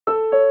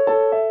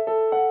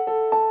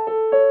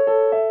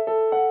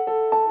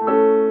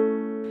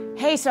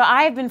Hey, so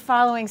I have been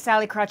following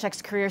Sallie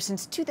Krawcheck's career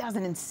since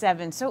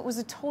 2007, so it was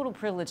a total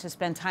privilege to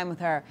spend time with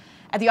her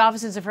at the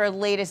offices of her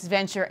latest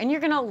venture, and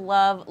you're gonna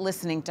love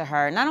listening to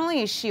her. Not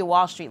only is she a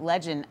Wall Street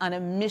legend on a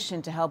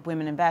mission to help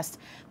women invest,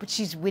 but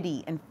she's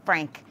witty and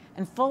frank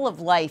and full of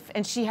life,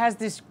 and she has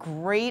this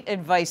great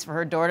advice for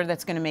her daughter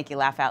that's gonna make you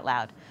laugh out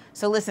loud.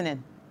 So listen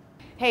in.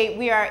 Hey,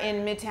 we are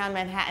in Midtown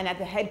Manhattan at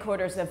the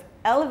headquarters of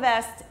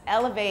Ellevest,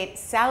 Elevate.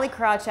 Sallie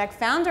Krawcheck,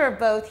 founder of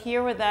both,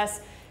 here with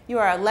us. You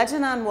are a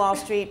legend on Wall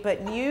Street,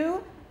 but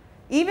you,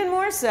 even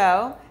more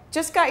so,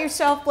 just got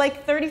yourself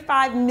like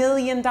 $35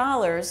 million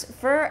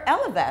for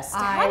Ellevest.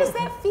 How does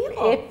that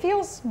feel? It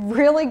feels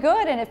really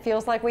good, and it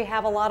feels like we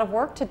have a lot of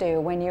work to do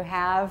when you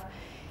have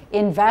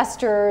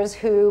investors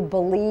who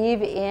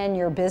believe in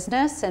your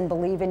business and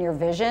believe in your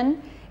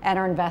vision and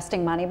are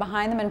investing money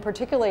behind them, and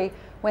particularly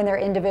when they're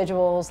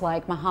individuals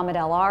like Mohamed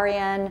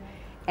El-Arian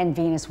and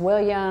Venus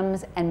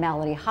Williams and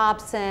Mellody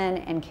Hobson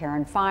and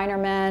Karen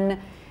Feinerman.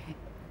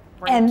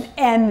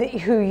 And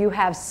who you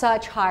have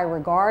such high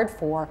regard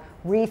for,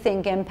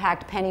 Rethink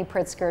Impact, Penny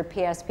Pritzker,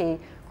 PSP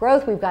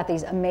Growth. We've got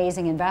these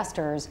amazing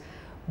investors,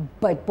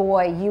 but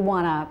boy, you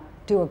want to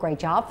do a great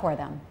job for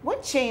them.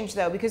 What changed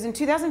though? Because in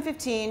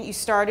 2015, you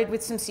started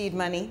with some seed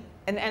money,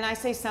 and I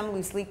say some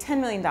loosely, $10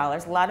 million,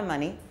 a lot of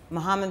money.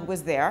 Mohamed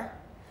was there.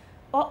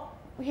 Well,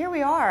 here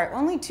we are,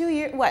 only 2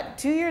 years, what,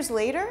 2 years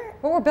later?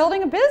 Well, we're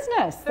building a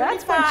business.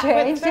 That's what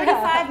changed.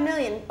 $35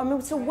 million. I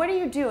mean, so what are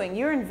you doing?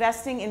 You're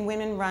investing in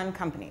women-run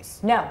companies.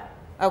 No.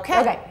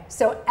 Okay. Okay,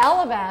 so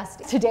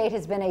Ellevest to date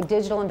has been a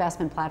digital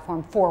investment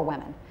platform for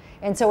women.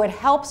 And so it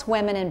helps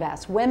women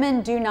invest.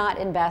 Women do not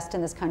invest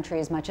in this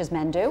country as much as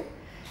men do.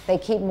 They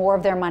keep more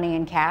of their money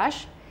in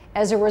cash.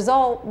 As a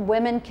result,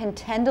 women can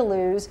tend to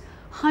lose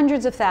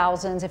hundreds of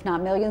thousands, if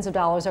not millions of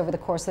dollars over the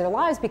course of their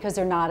lives because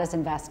they're not as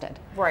invested.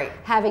 Right.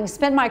 Having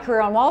spent my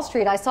career on Wall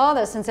Street, I saw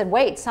this and said,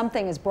 wait,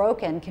 something is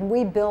broken. Can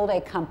we build a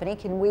company?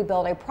 Can we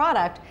build a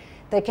product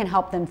that can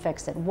help them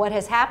fix it? What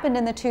has happened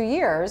in the 2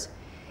 years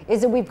is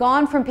that we've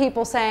gone from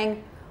people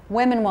saying,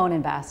 women won't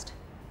invest.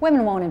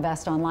 Women won't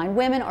invest online.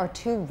 Women are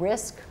too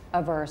risk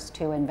averse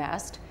to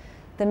invest.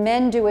 The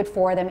men do it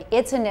for them.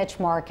 It's a niche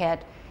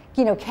market.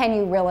 You know, can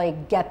you really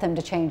get them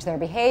to change their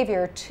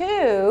behavior?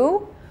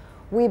 To,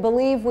 we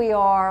believe we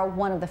are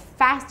one of the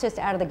fastest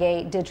out of the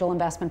gate digital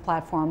investment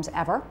platforms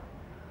ever.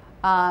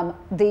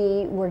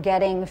 We're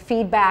getting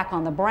feedback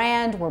on the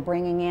brand. We're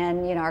bringing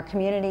in, you know, our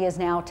community is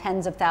now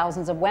tens of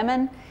thousands of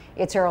women.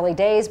 It's early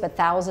days, but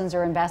thousands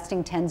are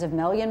investing tens of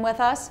millions with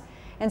us.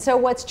 And so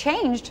what's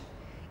changed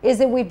is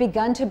that we've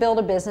begun to build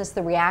a business.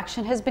 The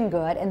reaction has been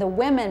good, and the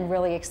women,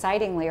 really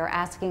excitingly, are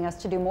asking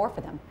us to do more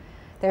for them.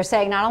 They're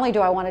saying, not only do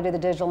I want to do the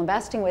digital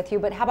investing with you,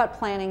 but how about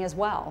planning as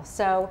well?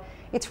 So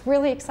it's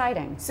really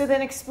exciting. So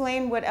then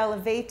explain what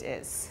Elevate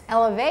is.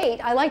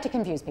 Elevate, I like to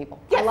confuse people.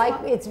 Yes.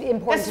 It's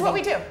important. That's what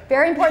we do.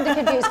 Very important to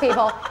confuse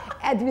people.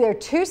 They're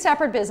two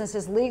separate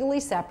businesses, legally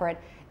separate.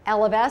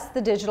 Ellevest,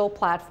 the digital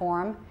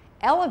platform.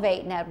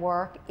 Elevate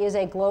Network is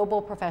a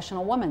global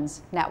professional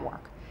women's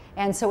network.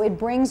 And so it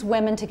brings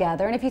women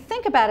together. And if you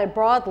think about it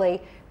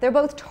broadly, they're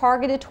both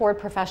targeted toward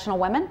professional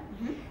women.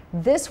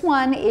 Mm-hmm. This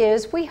one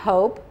is, we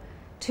hope,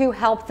 to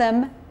help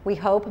them, we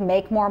hope,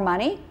 make more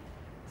money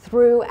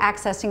through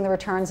accessing the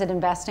returns that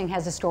investing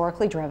has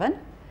historically driven.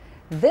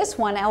 This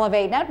one,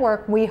 Elevate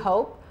Network, we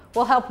hope,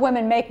 will help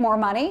women make more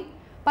money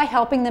by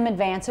helping them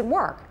advance at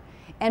work.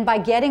 And by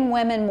getting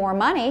women more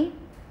money,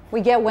 we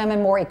get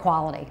women more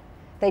equality.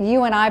 That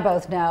you and I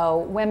both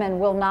know, women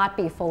will not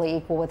be fully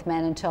equal with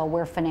men until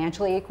we're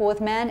financially equal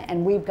with men,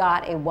 and we've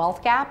got a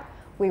wealth gap.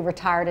 We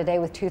retire today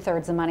with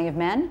 2/3 the money of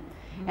men.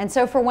 Mm-hmm. And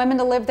so for women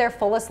to live their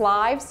fullest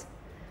lives,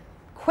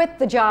 quit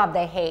the job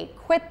they hate,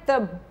 quit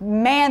the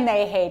man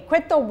they hate,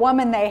 quit the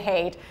woman they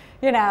hate,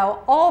 you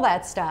know, all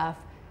that stuff,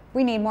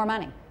 we need more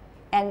money.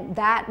 And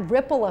that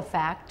ripple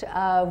effect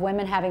of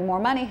women having more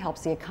money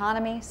helps the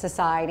economy,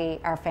 society,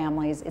 our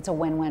families. It's a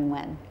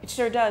win-win-win. It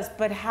sure does,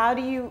 but how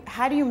do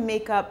you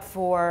make up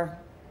for,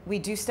 we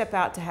do step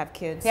out to have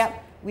kids.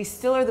 Yep. We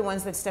still are the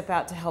ones that step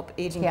out to help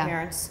aging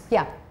parents.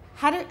 Yeah.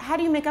 How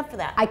do you make up for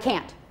that? I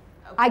can't.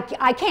 Okay.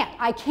 I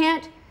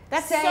can't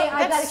that's say so,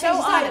 I've got to so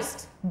change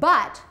honest.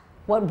 But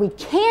what we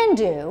can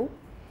do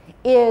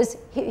is,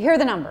 here are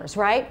the numbers,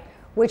 right?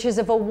 Which is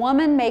if a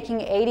woman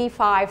making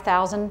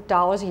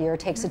 $85,000 a year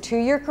takes a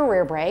 2-year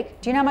career break,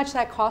 do you know how much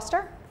that cost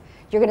her?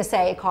 You're going to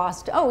say it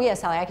cost, oh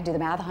yes, Sallie, I can do the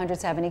math,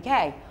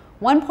 $170K.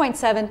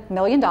 $1.7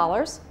 million.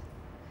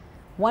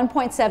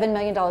 $1.7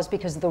 million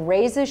because of the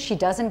raises she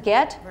doesn't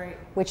get, right,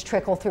 which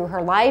trickle through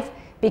her life,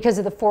 because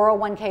of the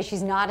 401K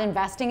she's not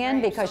investing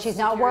in, right, because she's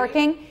not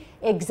working.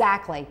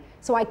 Exactly.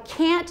 So I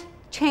can't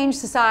change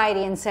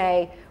society and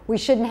say, we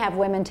shouldn't have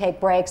women take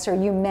breaks or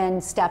you men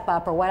step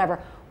up or whatever.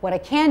 What I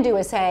can do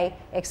is say,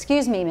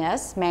 excuse me,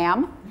 miss,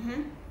 ma'am,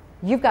 mm-hmm,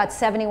 you've got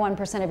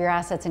 71% of your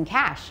assets in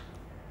cash,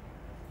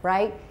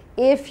 right?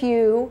 If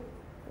you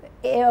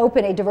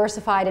open a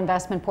diversified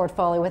investment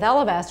portfolio with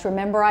Ellevest,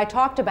 remember I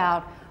talked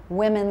about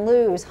women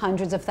lose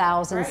hundreds of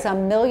thousands, right,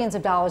 some millions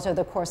of dollars over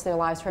the course of their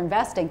lives for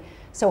investing.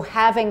 So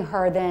having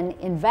her then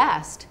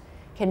invest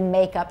can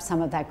make up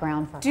some of that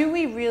ground for her. Do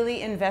we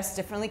really invest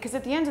differently? Because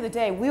at the end of the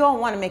day, we all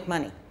want to make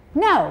money.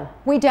 No,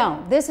 we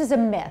don't. This is a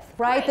myth,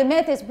 right? The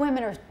myth is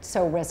women are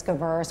so risk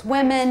averse.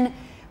 Women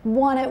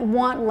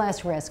want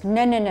less risk.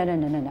 No, no, no, no,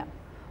 no, no, no.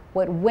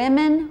 What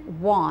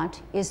women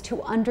want is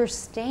to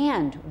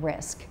understand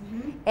risk.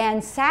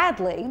 And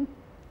sadly,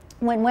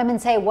 when women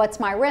say, what's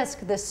my risk?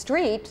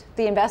 TheStreet,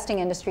 the investing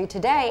industry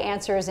today,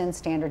 answers in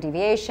standard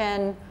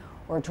deviation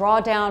or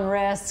drawdown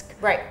risk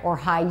or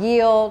high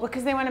yield.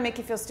 Because they want to make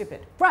you feel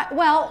stupid. Right,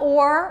 well,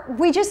 or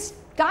we just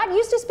got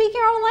used to speaking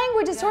our own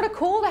language. It's sort of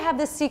cool to have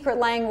this secret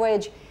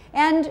language.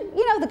 And,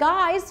 you know, the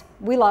guys,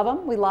 we love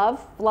them. We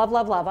love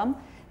them.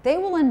 They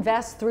will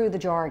invest through the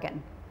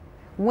jargon.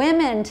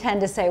 Women tend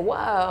to say,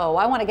 whoa,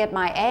 I want to get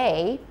my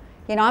A.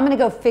 You know, I'm going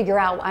to go figure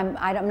out,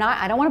 I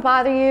don't want to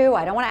bother you.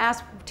 I don't want to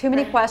ask too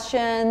many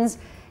questions.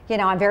 You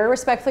know, I'm very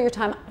respectful of your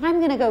time. I'm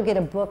going to go get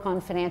a book on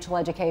financial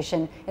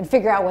education and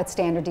figure out what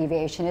standard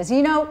deviation is.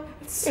 You know,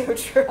 it's so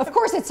true. Of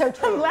course it's so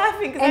true. I'm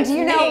laughing because And do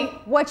you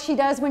know what she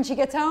does when she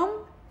gets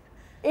home?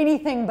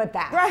 Anything but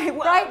that. Right.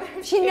 Well,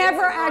 right? She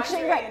never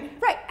actually, right.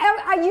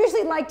 I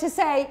usually like to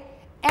say,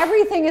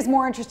 everything is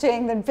more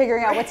interesting than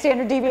figuring out what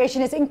standard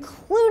deviation is,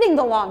 including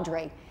the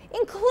laundry.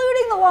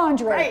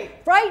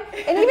 Right?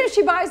 And even if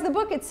she buys the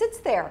book, it sits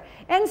there.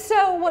 And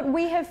so what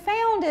we have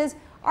found is,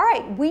 all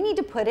right, we need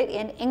to put it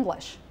in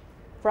English,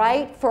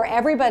 right? For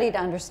everybody to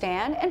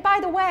understand. And by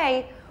the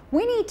way,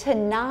 we need to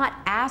not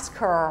ask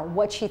her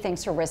what she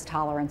thinks her risk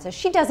tolerance is.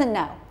 She doesn't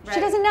know. She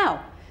doesn't know.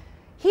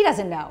 He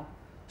doesn't know.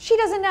 She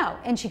doesn't know.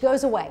 And she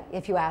goes away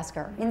if you ask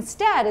her.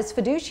 Instead, as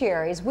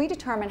fiduciaries, we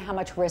determine how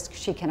much risk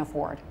she can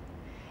afford.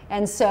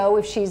 And so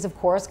if she's, of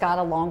course, got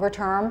a longer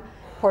term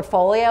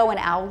portfolio and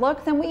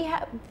outlook, then we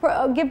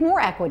give more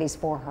equities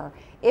for her.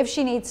 If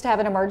she needs to have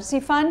an emergency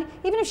fund,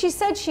 even if she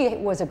said she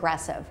was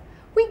aggressive,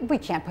 we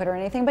can't put her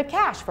anything but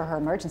cash for her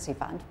emergency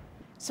fund.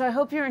 So I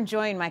hope you're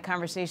enjoying my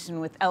conversation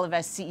with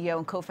Ellevest CEO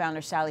and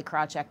co-founder Sallie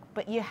Krawcheck,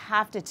 but you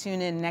have to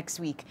tune in next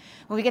week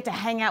when we get to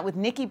hang out with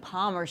Nikki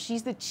Palmer.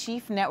 She's the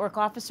Chief Network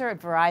Officer at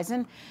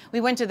Verizon.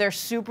 We went to their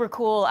super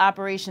cool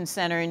operations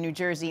center in New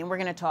Jersey, and we're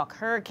going to talk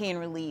hurricane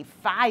relief,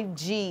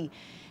 5G,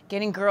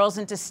 getting girls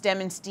into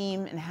STEM and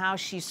STEAM, and how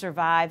she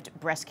survived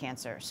breast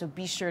cancer. So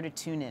be sure to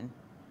tune in.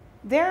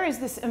 There is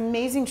this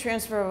amazing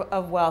transfer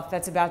of wealth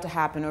that's about to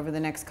happen over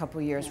the next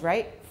couple of years,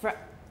 right?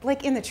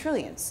 Like in the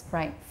trillions.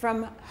 Right.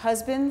 From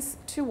husbands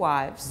to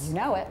wives. You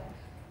know it.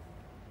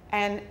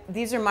 And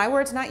these are my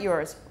words, not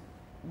yours.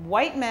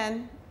 White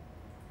men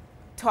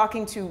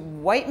talking to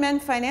white men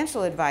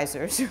financial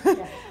advisors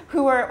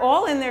who are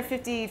all in their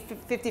 50,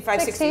 55,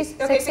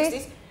 60s. Okay,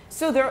 60s.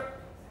 So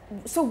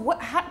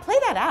play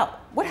that out.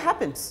 What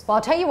happens? Well,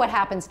 I'll tell you what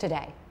happens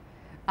today.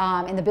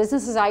 In the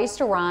businesses I used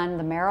to run,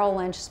 the Merrill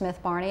Lynch,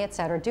 Smith Barney, et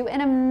cetera, do an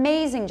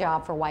amazing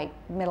job for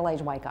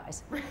middle-aged white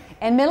guys.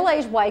 And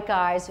middle-aged white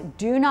guys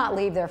do not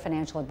leave their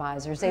financial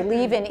advisors. They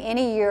leave in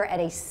any year at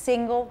a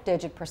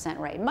single-digit %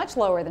 rate, much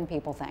lower than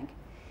people think.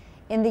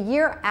 In the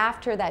year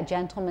after that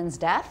gentleman's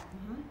death,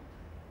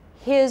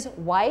 his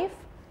wife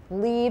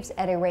leaves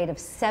at a rate of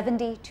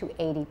 70 to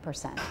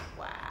 80%.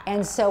 Wow.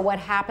 And so what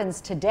happens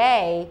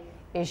today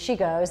is she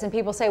goes, and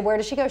people say, where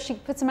does she go? She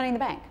puts the money in the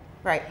bank.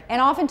 Right.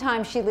 And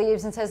oftentimes she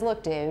leaves and says,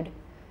 look, dude,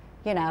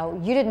 you know,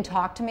 you didn't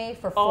talk to me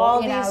for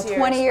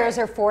 20 years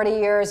or 40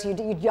 years.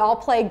 You all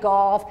played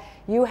golf.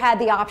 You had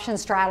the option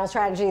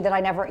strategy that I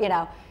never, you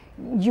know,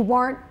 you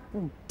weren't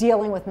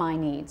dealing with my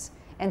needs.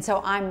 And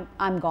so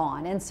I'm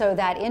gone. And so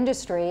that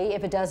industry,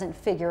 if it doesn't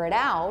figure it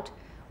out,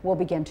 will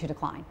begin to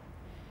decline.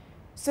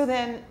 So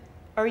then,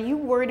 are you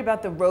worried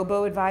about the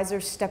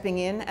robo-advisors stepping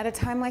in at a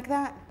time like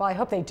that? Well, I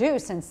hope they do,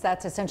 since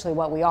that's essentially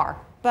what we are.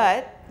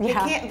 But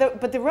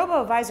the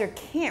robo-advisor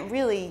can't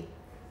really,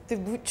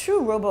 the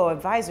true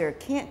robo-advisor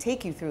can't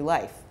take you through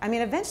life. I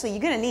mean, eventually you're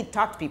going to need to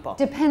talk to people.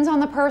 Depends on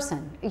the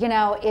person. You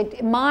know,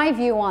 my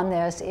view on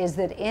this is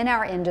that in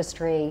our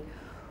industry,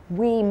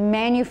 we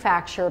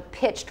manufacture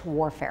pitched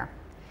warfare.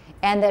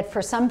 And that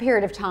for some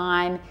period of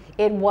time,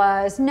 it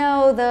was,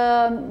 no,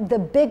 the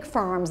big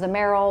firms, the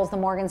Merrills, the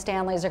Morgan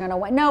Stanleys are going to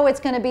win. No, it's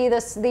going to be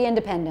the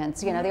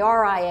independents, you know, the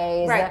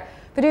RIAs, the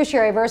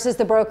fiduciary versus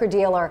the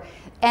broker-dealer.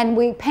 And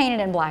we paint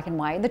it in black and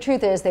white. The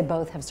truth is they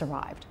both have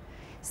survived.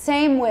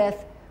 Same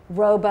with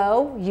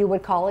robo, you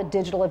would call it,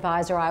 digital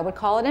advisor, I would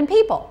call it, and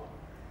people.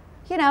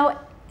 You know,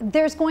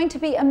 there's going to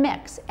be a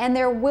mix. And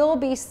there will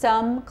be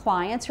some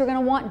clients who are going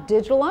to want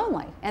digital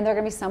only. And there are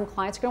going to be some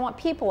clients who are going to want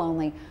people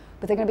only.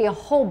 But there are going to be a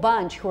whole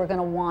bunch who are going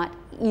to want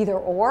either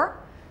or,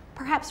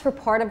 perhaps for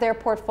part of their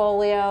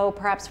portfolio,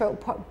 perhaps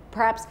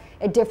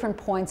at different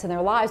points in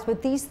their lives.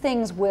 But these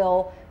things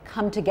will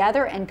come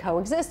together and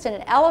coexist. And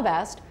at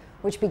Ellevest,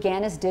 which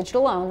began as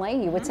digital only,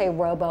 you would say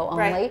robo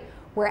only,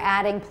 we're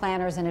adding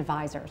planners and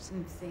advisors.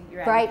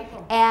 Right?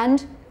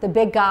 And the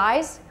big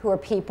guys who are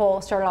people,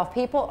 started off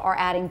people, are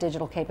adding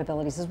digital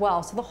capabilities as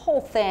well. So the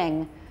whole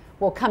thing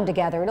will come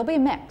together. It'll be a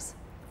mix.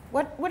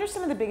 What are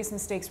some of the biggest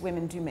mistakes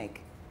women do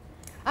make?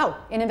 Oh,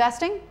 in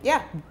investing?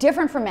 Yeah.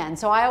 Different from men.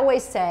 So I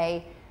always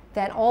say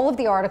that all of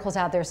the articles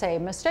out there say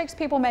mistakes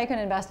people make in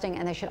investing,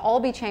 and they should all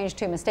be changed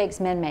to mistakes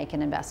men make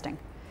in investing.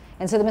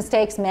 And so the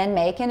mistakes men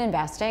make in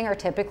investing are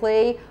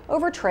typically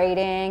over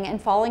trading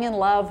and falling in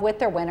love with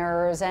their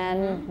winners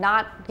and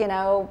not, you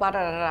know,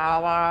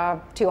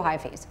 too high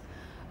fees.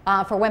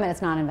 For women,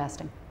 it's not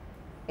investing.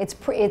 It's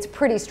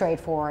pretty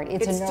straightforward.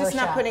 It's inertia. It's just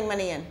not putting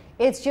money in.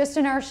 It's just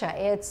inertia.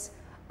 It's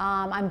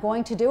I'm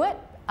going to do it.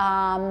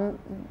 I'm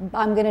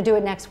going to do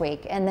it next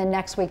week, and then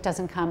next week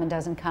doesn't come and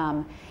doesn't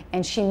come,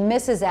 and she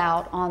misses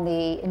out on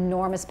the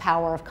enormous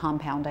power of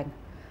compounding.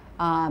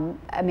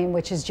 I mean,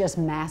 which is just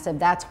massive.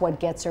 That's what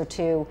gets her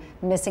to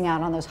missing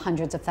out on those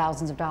hundreds of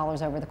thousands of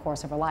dollars over the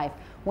course of her life.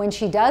 When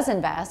she does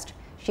invest,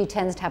 she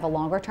tends to have a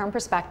longer term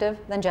perspective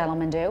than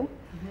gentlemen do.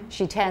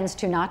 She tends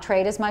to not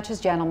trade as much as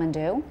gentlemen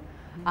do,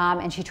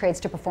 and she tends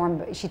to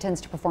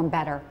perform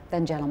better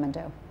than gentlemen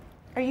do.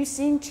 Are you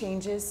seeing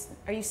changes?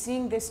 Are you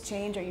seeing this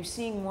change? Are you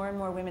seeing more and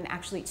more women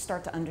actually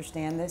start to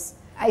understand this?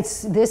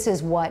 This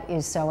is what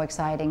is so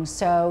exciting.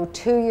 So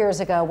 2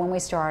 years ago when we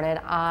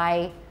started,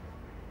 I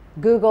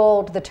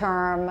Googled the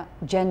term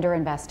gender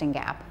investing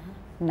gap.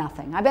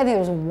 Nothing. I bet there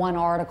was one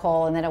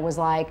article, and then it was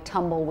like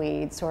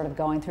tumbleweed sort of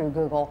going through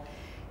Google.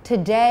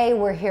 Today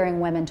we're hearing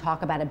women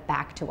talk about it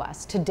back to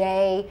us.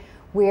 Today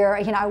we're,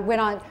 you know,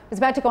 I was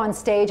about to go on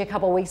stage a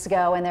couple weeks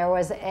ago, and there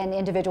was an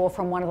individual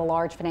from one of the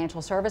large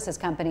financial services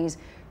companies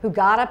who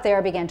got up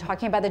there, began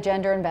talking about the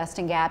gender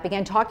investing gap,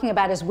 began talking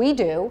about, as we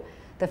do,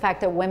 the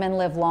fact that women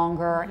live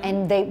longer,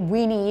 and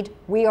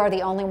we are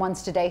the only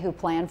ones today who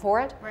plan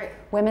for it. Right.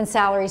 Women's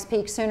salaries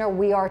peak sooner.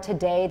 We are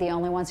today the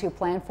only ones who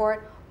plan for it.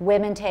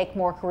 Women take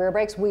more career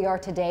breaks. We are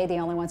today the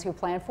only ones who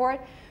plan for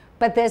it.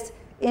 But this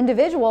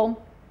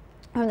individual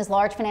from this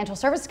large financial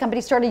services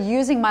company started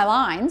using my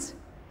lines,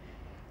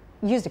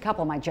 used a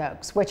couple of my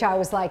jokes, which I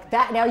was like,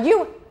 that now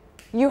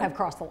you have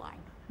crossed the line.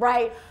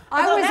 Right?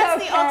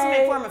 That's the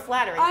ultimate form of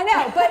flattery. I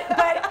know,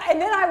 but and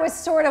then I was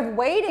sort of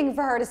waiting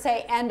for her to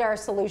say, and our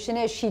solution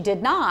is. She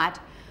did not,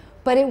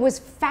 but it was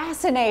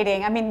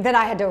fascinating. I mean, then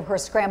I had to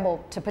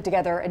scramble to put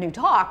together a new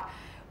talk,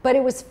 but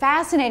it was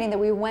fascinating that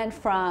we went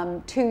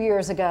from 2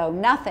 years ago,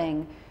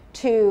 nothing,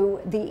 to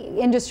the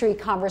industry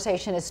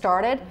conversation has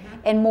started,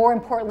 and more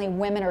importantly,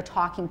 women are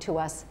talking to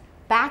us,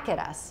 back at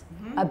us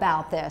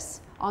about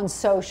this on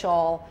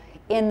social,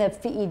 in the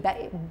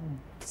feedback.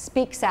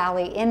 Speak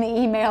Sallie, in the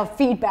email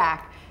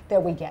feedback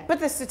that we get. But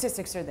the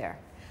statistics are there.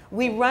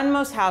 We run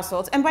most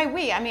households, and by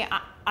we, I mean,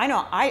 I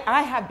know,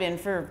 I have been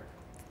for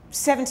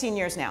 17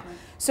 years now.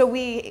 So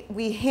we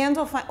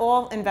handle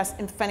all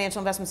financial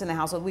investments in the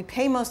household. We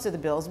pay most of the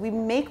bills. We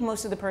make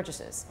most of the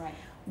purchases. Right.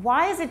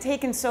 Why has it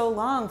taken so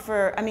long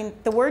for, I mean,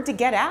 the word to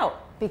get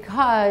out?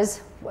 Because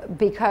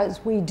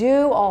we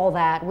do all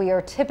that. We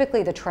are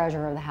typically the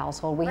treasurer of the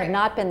household. We have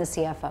not been the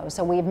CFO.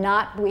 So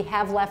we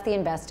have left the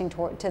investing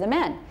to the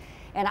men.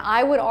 And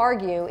I would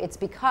argue it's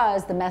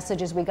because the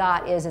messages we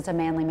got is it's a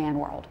manly man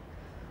world,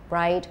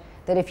 right?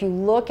 That if you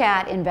look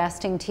at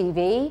investing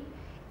TV,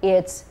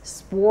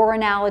 it's war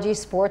analogies,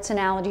 sports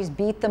analogies,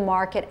 beat the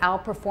market,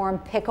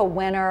 outperform, pick a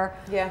winner,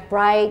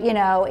 right? You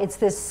know, it's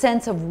this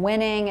sense of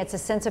winning, it's a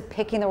sense of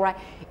picking the right,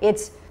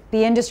 it's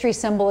the industry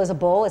symbol is a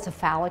bull, it's a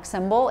phallic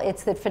symbol,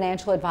 it's that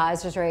financial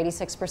advisors are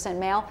 86%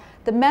 male.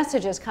 The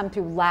messages come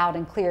through loud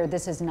and clear,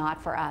 this is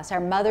not for us. Our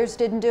mothers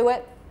didn't do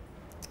it.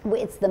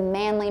 It's the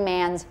manly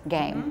man's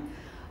game.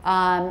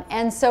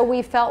 And so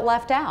we felt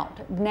left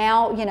out.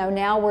 Now, you know,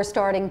 now we're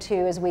starting to,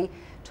 as we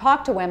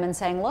talk to women,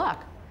 saying, look,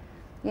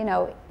 you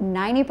know,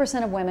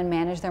 90% of women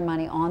manage their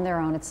money on their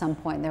own at some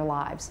point in their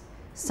lives.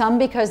 Some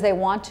because they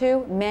want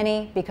to,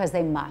 many because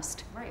they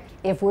must. Right.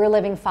 If we're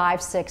living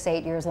 5, 6,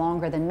 8 years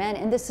longer than men,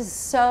 and this is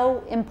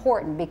so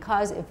important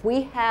because if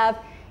we have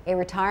a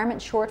retirement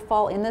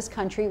shortfall in this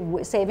country,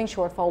 saving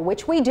shortfall,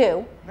 which we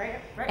do,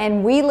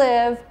 and we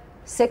live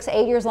 6,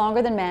 8 years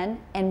longer than men,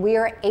 and we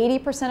are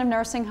 80% of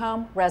nursing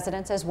home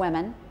residents as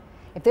women.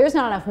 If there's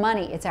not enough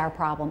money, it's our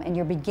problem. And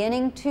you're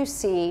beginning to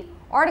see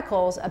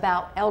articles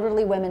about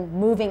elderly women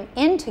moving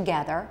in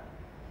together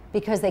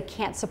because they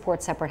can't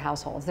support separate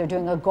households. They're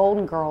doing a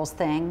Golden Girls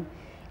thing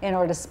in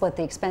order to split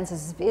the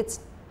expenses.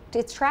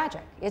 It's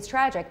tragic. It's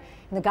tragic.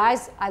 And the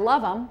guys, I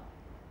love them.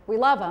 We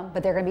love them,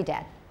 but they're going to be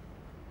dead.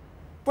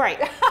 Right.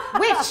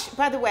 Which,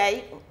 by the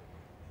way,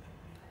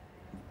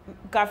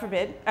 God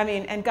forbid, I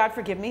mean, and God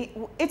forgive me,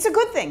 it's a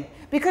good thing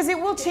because it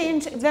will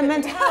change the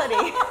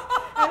mentality.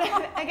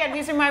 And again,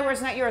 these are my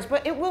words, not yours,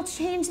 but it will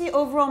change the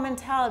overall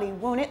mentality,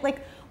 won't it?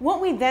 Like,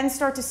 won't we then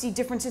start to see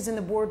differences in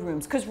the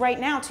boardrooms? Because right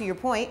now, to your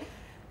point,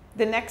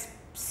 the next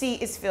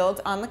seat is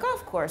filled on the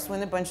golf course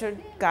when a bunch of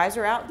guys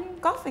are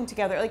out golfing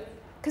together. Like,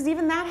 because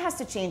even that has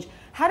to change.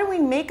 How do we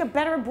make a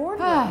better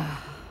boardroom?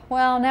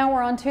 Well, now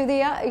we're on to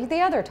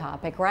the other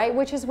topic, right?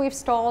 Which is we've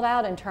stalled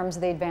out in terms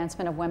of the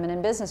advancement of women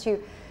in business.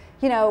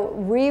 You know,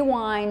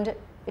 rewind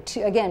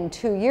to, again,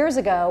 2 years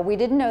ago, we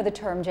didn't know the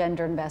term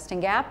gender investing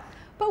gap,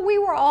 but we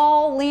were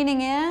all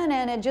leaning in,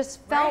 and it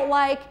just felt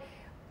like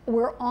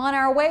we're on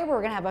our way. We're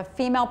going to have a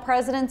female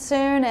president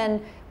soon,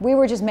 and we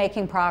were just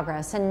making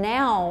progress. And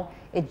now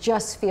it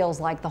just feels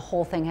like the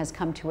whole thing has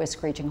come to a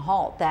screeching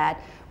halt,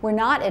 that we're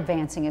not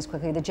advancing as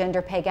quickly. The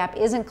gender pay gap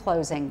isn't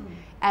closing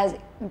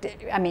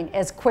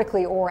as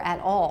quickly or at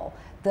all.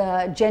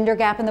 The gender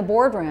gap in the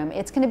boardroom,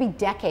 it's going to be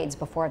decades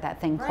before that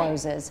thing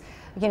closes.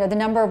 You know, the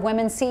number of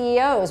women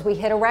CEOs, we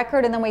hit a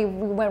record and then we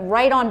went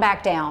right on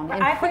back down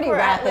in pretty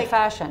rapid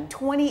fashion.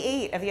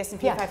 28 of the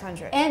S&P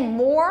 500. And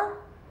more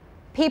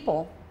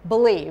people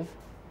believe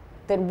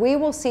that we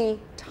will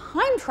see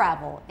time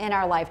travel in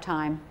our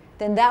lifetime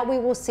than that we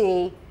will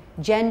see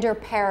gender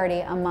parity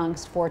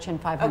amongst Fortune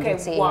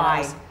 500 CEOs.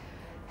 Why?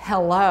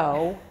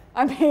 Hello.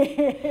 I mean,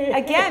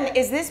 again,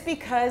 is this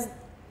because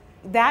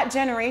that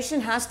generation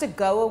has to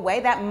go away?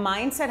 That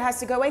mindset has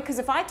to go away? Because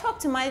if I talk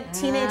to my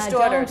teenage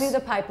daughters... Don't do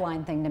the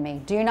pipeline thing to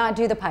me. Do not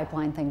do the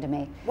pipeline thing to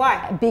me.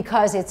 Why?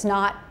 Because it's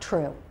not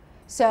true.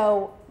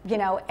 So, you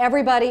know,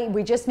 everybody,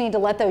 we just need to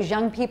let those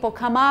young people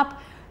come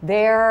up.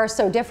 They're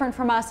so different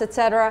from us,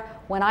 etc.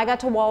 When I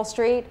got to Wall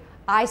Street,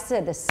 I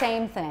said the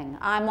same thing.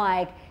 I'm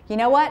like, you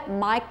know what?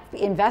 My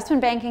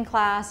investment banking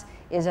class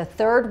is a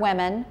third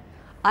women.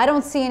 I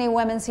don't see any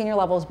women senior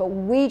levels, but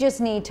we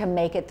just need to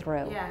make it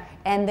through. Yeah.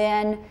 And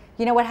then,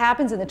 you know what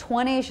happens in the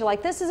 20s? You're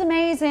like, this is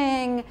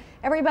amazing.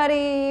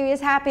 Everybody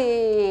is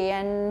happy,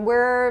 and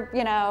we're,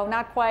 you know,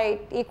 not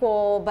quite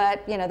equal,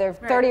 but, you know, they're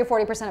 30 or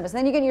 40% of us. And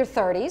then you get in your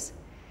 30s,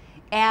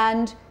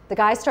 and the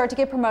guys start to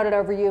get promoted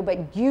over you,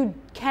 but you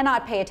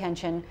cannot pay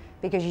attention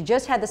because you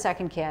just had the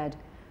second kid,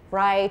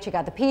 right? You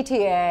got the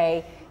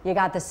PTA, you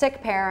got the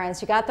sick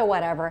parents, you got the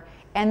whatever.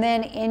 And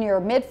then in your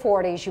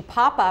mid-40s, you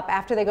pop up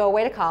after they go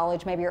away to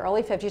college, maybe your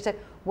early 50s, you say,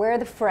 where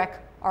the frick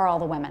are all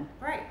the women?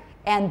 Right.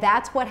 And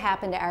that's what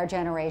happened to our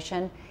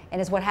generation, and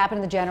is what happened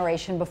to the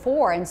generation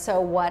before. And so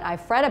what I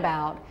fret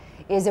about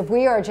is if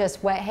we are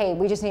just, hey,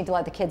 we just need to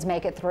let the kids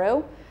make it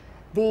through,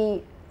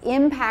 the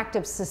impact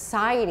of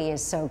society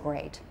is so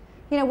great.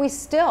 You know, we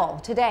still,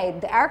 today,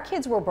 our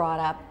kids were brought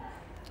up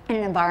in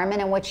an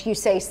environment in which you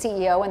say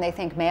CEO and they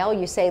think male,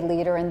 you say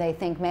leader and they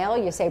think male,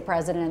 you say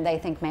president and they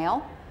think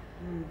male.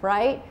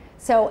 Right?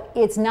 So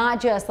it's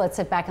not just let's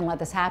sit back and let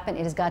this happen.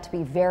 It has got to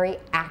be very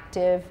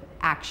active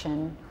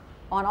action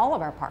on all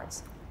of our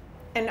parts.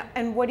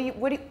 And what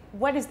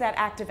is that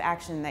active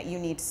action that you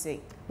need to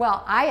see?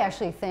 Well, I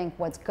actually think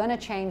what's going to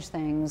change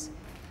things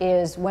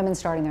is women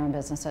starting their own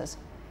businesses.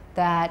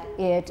 That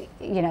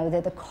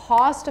that the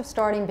cost of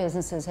starting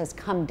businesses has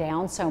come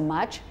down so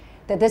much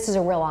that this is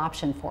a real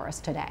option for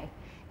us today.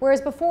 Whereas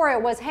before it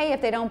was, hey,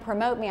 if they don't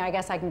promote me, I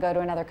guess I can go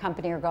to another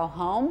company or go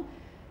home.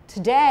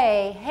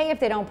 Today, hey,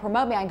 if they don't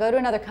promote me, I can go to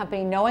another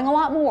company knowing a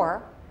lot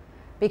more,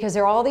 because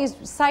there are all these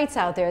sites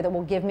out there that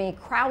will give me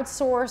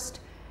crowdsourced,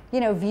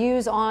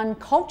 views on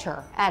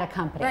culture at a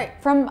company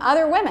from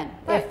other women,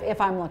 if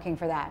I'm looking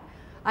for that.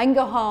 I can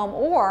go home,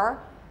 or,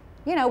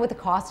 with the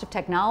cost of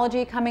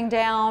technology coming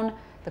down,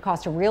 the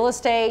cost of real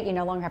estate, you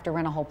no longer have to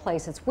rent a whole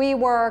place. It's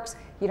WeWorks.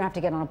 You don't have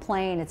to get on a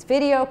plane. It's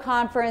video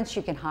conference.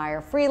 You can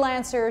hire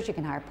freelancers. You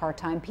can hire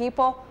part-time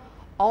people.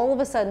 All of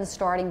a sudden,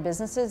 starting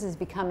businesses is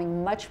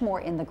becoming much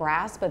more in the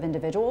grasp of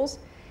individuals.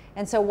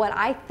 And so what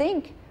I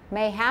think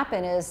may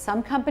happen is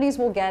some companies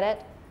will get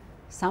it,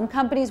 some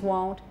companies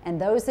won't, and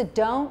those that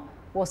don't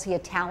will see a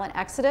talent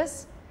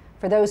exodus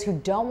for those who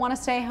don't want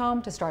to stay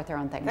home to start their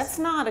own things. That's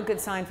not a good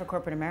sign for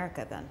corporate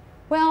America then.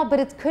 Well, but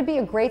it could be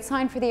a great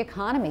sign for the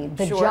economy.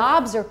 The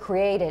jobs are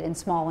created in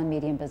small and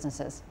medium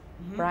businesses,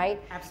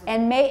 right?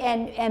 Absolutely.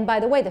 And by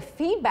the way, the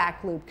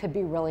feedback loop could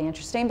be really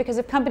interesting, because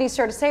if companies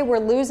start to say we're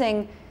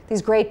losing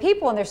these great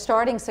people and they're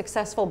starting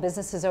successful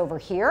businesses over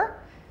here,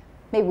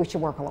 maybe we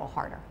should work a little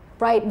harder,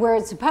 right?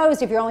 Whereas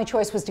suppose if your only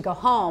choice was to go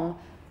home,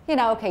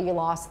 okay, you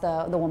lost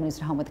the woman who's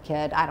at home with the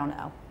kid, I don't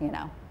know,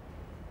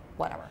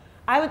 whatever.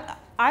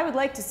 I would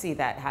like to see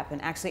that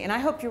happen, actually, and I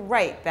hope you're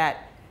right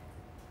that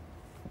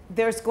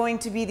there's going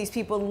to be these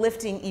people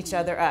lifting each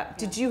other up.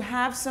 Did you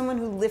have someone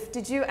who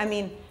lifted you? I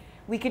mean,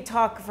 we could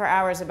talk for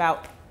hours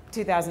about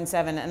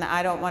 2007, and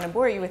I don't want to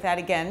bore you with that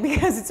again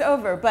because it's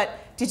over, but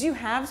did you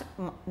have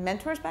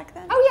mentors back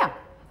then? Oh yeah,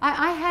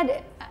 I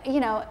had,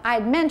 I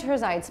had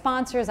mentors, I had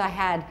sponsors, I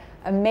had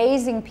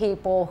amazing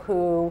people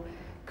who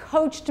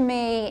coached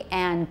me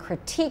and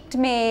critiqued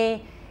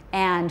me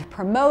and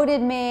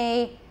promoted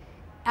me.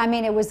 I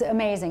mean, it was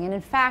amazing. And in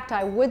fact,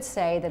 I would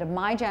say that of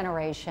my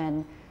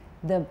generation,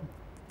 the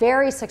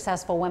very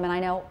successful women I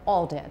know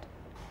all did.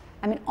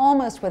 I mean,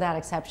 almost without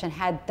exception,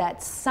 had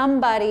that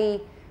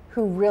somebody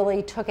who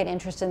really took an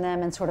interest in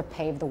them and sort of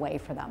paved the way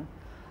for them.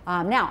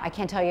 Now, I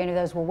can't tell you any of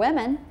those were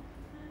women,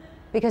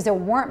 because there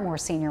weren't more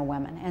senior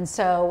women. And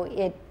so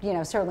it,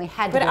 certainly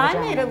had to be. But I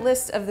made a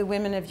list of the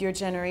women of your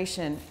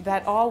generation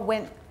that all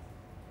went,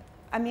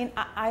 I mean,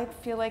 I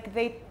feel like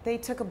they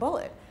took a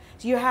bullet.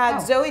 You had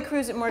Zoe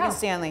Cruz at Morgan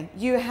Stanley.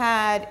 You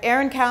had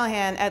Erin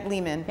Callahan at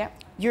Lehman.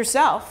 Yep.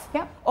 Yourself.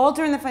 Yep. All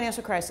during the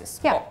financial crisis.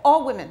 Yeah.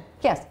 All women.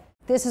 Yes.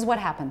 This is what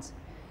happens.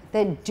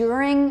 That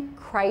during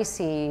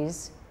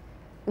crises,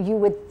 you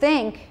would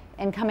think,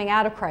 and coming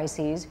out of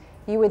crises,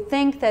 you would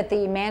think that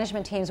the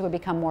management teams would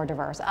become more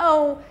diverse.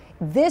 Oh,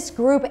 this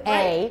group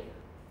A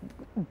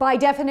by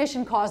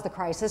definition caused the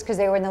crisis because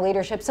they were in the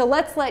leadership. So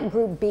let's let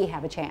group B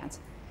have a chance.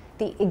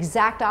 The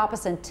exact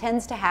opposite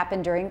tends to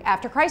happen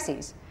after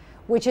crises,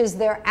 which is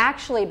there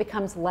actually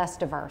becomes less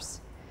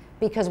diverse.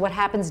 Because what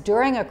happens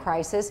during a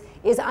crisis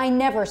is I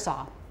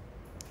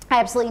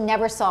absolutely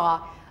never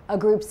saw a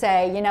group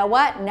say, you know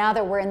what, now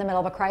that we're in the middle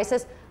of a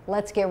crisis,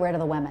 let's get rid of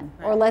the women,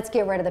 or let's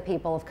get rid of the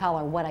people of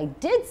color. What I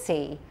did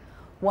see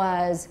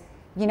was,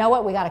 you know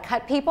what, we got to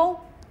cut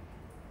people,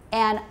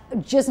 and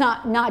just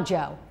not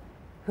Joe,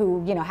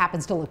 who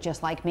happens to look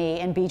just like me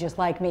and be just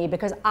like me,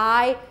 because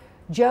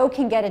Joe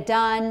can get it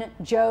done.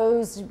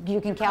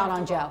 You can count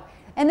on Joe.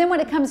 And then when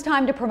it comes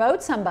time to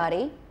promote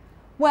somebody,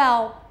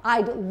 well,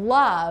 I'd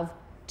love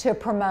to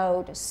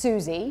promote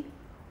Susie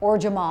or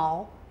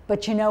Jamal,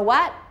 but you know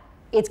what?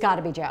 It's got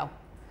to be Joe,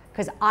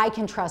 because I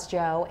can trust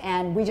Joe,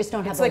 and we just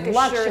don't have the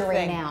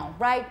luxury now,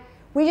 right?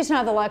 We just don't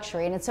have the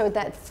luxury, and so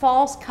that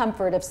false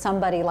comfort of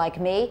somebody like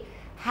me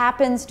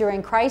happens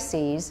during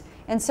crises,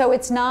 and so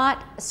it's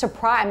not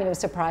surprising. I mean, it was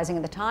surprising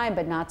at the time,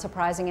 but not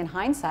surprising in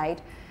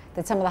hindsight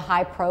that some of the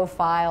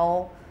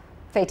high-profile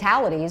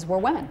fatalities were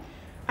women.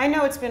 I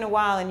know it's been a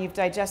while and you've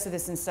digested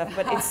this and stuff,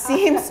 but it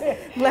seems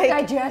like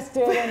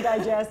digested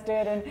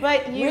and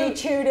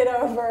re-chewed it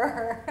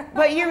over.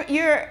 But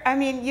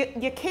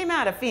you came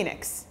out of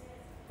Phoenix,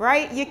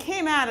 right? You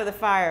came out of the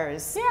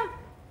fires. Yeah.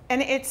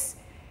 And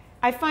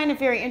I find it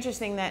very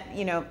interesting that,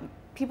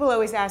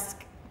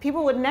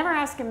 people would never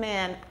ask a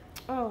man,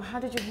 oh, how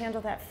did you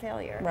handle that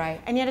failure? Right.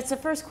 And yet it's the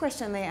first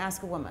question they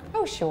ask a woman.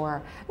 Oh,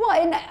 sure. Well,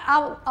 and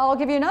I'll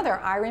give you another.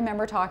 I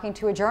remember talking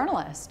to a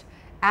journalist.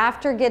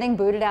 After getting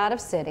booted out of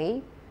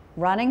Citi,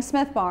 running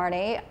Smith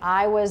Barney,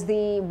 I was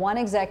the one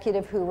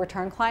executive who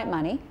returned client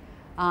money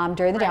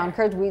during the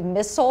downturn. We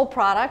missold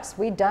products,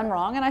 we'd done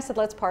wrong, and I said,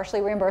 let's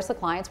partially reimburse the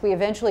clients. We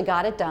eventually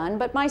got it done,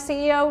 but my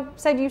CEO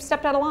said, you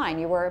stepped out of line.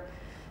 You were,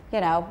 you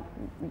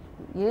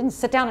didn't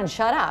sit down and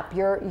shut up.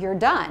 You're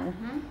done.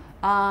 Mm-hmm.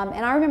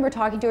 And I remember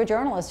talking to a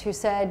journalist who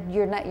said,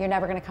 you're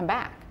never going to come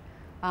back.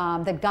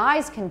 The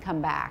guys can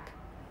come back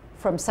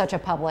from such a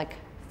public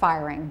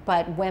firing,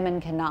 but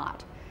women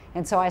cannot.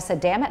 And so I said,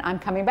 damn it, I'm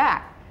coming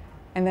back.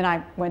 And then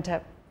I went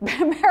to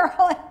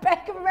Merrill and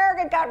Bank of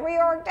America, got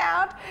reorged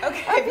out a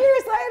few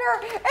years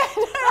later.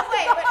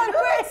 And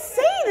who would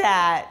say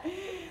that?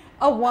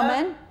 A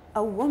woman.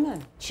 A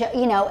woman.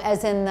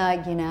 As in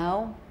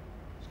I'm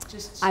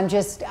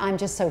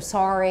just so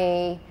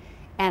sorry,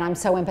 and I'm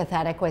so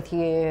empathetic with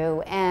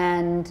you,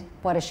 and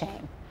what a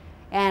shame.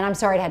 And I'm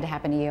sorry it had to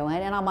happen to you.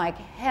 And I'm like,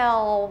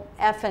 hell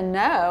effing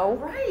no.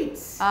 Right.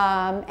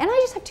 And I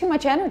just have too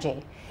much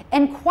energy.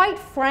 And quite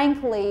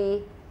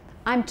frankly,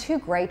 I'm too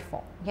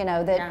grateful,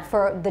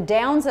 for the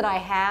downs that I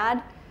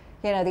had,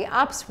 the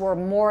ups were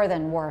more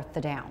than worth the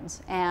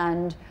downs.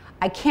 And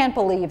I can't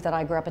believe that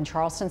I grew up in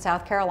Charleston,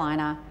 South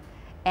Carolina,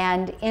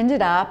 and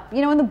ended up,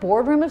 in the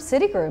boardroom of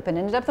Citigroup, and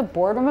ended up the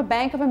boardroom of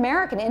Bank of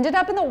America, and ended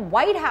up in the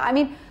White House. I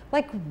mean,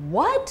 like,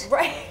 what?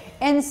 Right.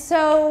 And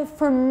so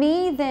for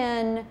me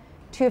then,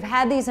 to have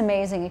had these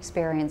amazing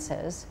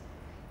experiences,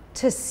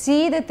 to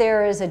see that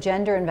there is a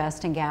gender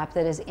investing gap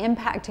that is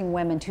impacting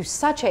women to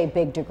such a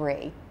big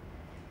degree,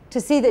 to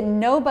see that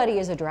nobody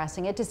is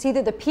addressing it, to see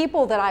that the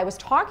people that I was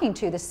talking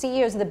to, the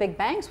CEOs of the big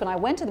banks, when I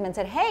went to them and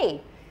said, hey,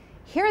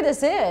 here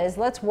this is,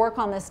 let's work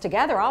on this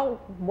together.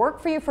 I'll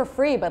work for you for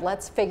free, but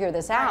let's figure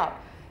this out.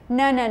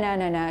 No,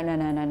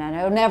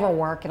 it'll never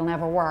work, it'll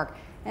never work.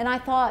 And I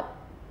thought,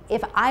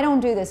 if I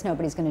don't do this,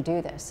 nobody's gonna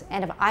do this.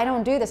 And if I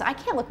don't do this, I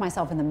can't look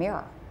myself in the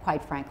mirror,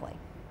 quite frankly.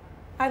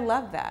 I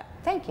love that.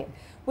 Thank you.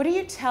 What do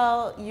you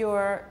tell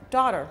your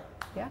daughter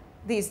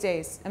these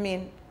days? I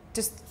mean,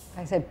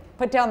 I said,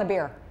 put down the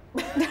beer.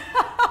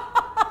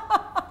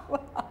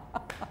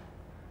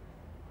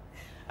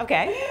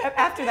 Okay,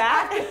 after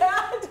that.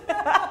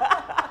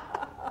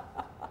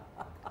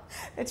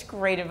 It's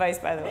great advice,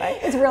 by the way.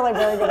 It's really,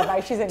 really good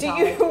advice. She's in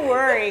college. Do you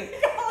worry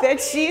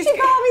that she's... She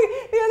called me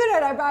the other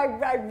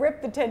night. I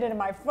ripped the tendon in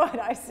my foot.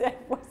 I said,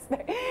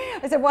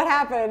 what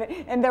happened?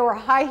 And there were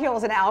high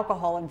heels and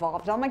alcohol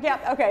involved. I'm like,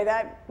 yeah, okay,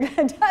 that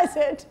does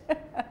it.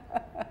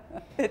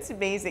 It's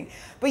amazing.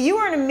 But you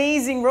were an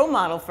amazing role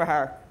model for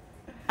her.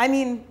 I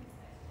mean...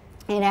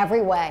 In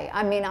every way.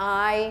 I mean,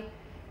 I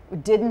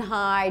didn't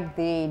hide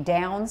the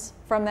downs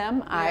from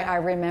them. Yeah. I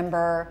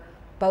remember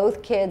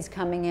both kids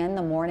coming in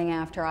the morning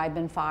after I'd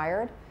been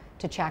fired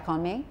to check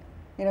on me.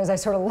 As I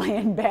sort of lay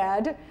in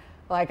bed,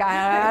 like,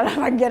 I don't know if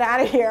I can get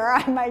out of here.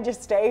 I might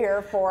just stay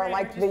here for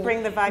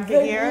bring the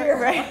vodka here.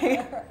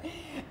 Right.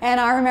 And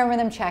I remember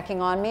them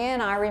checking on me,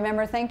 and I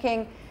remember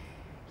thinking,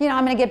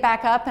 I'm going to get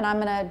back up and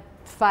I'm going to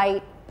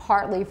fight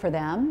partly for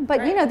them. But,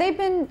 they've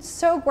been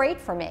so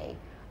great for me.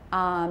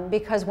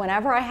 Because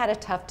whenever I had a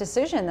tough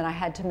decision that I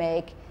had to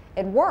make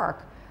at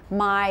work,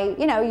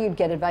 you'd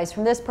get advice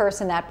from this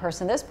person, that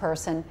person, this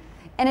person,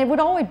 and it would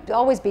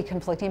always be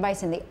conflicting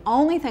advice. And the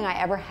only thing I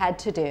ever had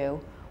to do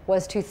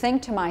was to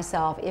think to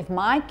myself, if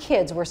my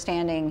kids were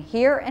standing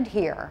here and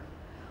here,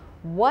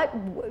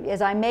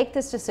 as I make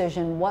this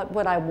decision, what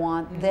would I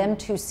want them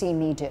to see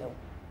me do?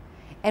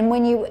 And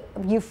when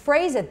you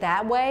phrase it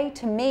that way,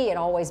 to me, it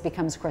always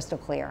becomes crystal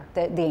clear,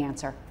 the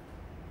answer.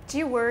 Do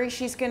you worry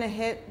she's going to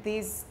hit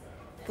these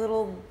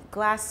little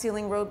glass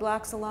ceiling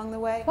roadblocks along the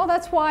way? Well,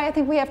 that's why I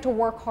think we have to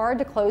work hard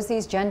to close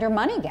these gender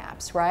money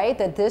gaps, right?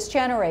 That this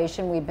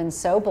generation, we've been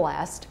so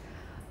blessed.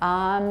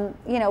 You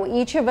know,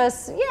 each of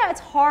us, yeah, it's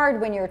hard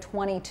when you're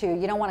 22.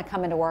 You don't want to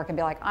come into work and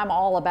be like, I'm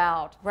all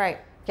about, right,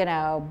 you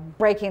know,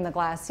 breaking the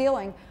glass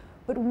ceiling.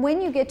 But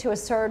when you get to a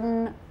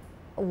certain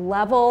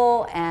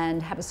level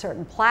and have a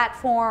certain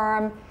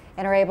platform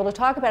and are able to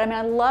talk about it, I mean,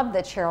 I love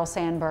that Sheryl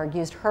Sandberg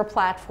used her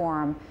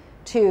platform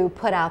to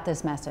put out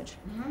this message,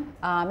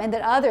 and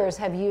that others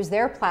have used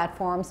their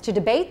platforms to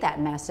debate that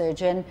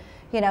message and,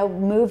 you know,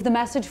 move the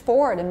message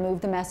forward and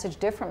move the message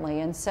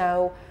differently. And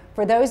so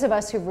for those of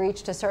us who've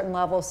reached a certain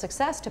level of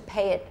success, to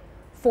pay it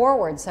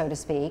forward, so to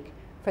speak,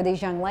 for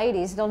these young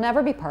ladies, they'll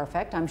never be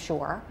perfect, I'm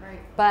sure, right,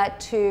 but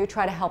to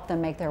try to help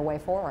them make their way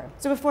forward.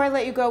 So before I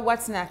let you go,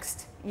 what's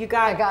next? You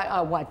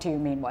got, what do you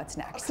mean, what's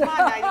next? Oh, come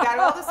on now, you got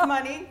all this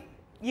money,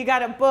 you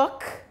got a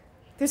book,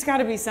 there's got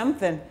to be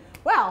something.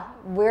 Well,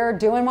 we're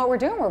doing what we're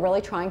doing. We're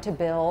really trying to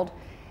build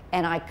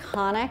an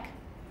iconic,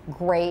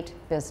 great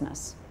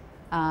business.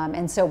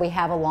 And so we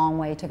have a long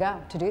way to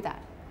go to do that.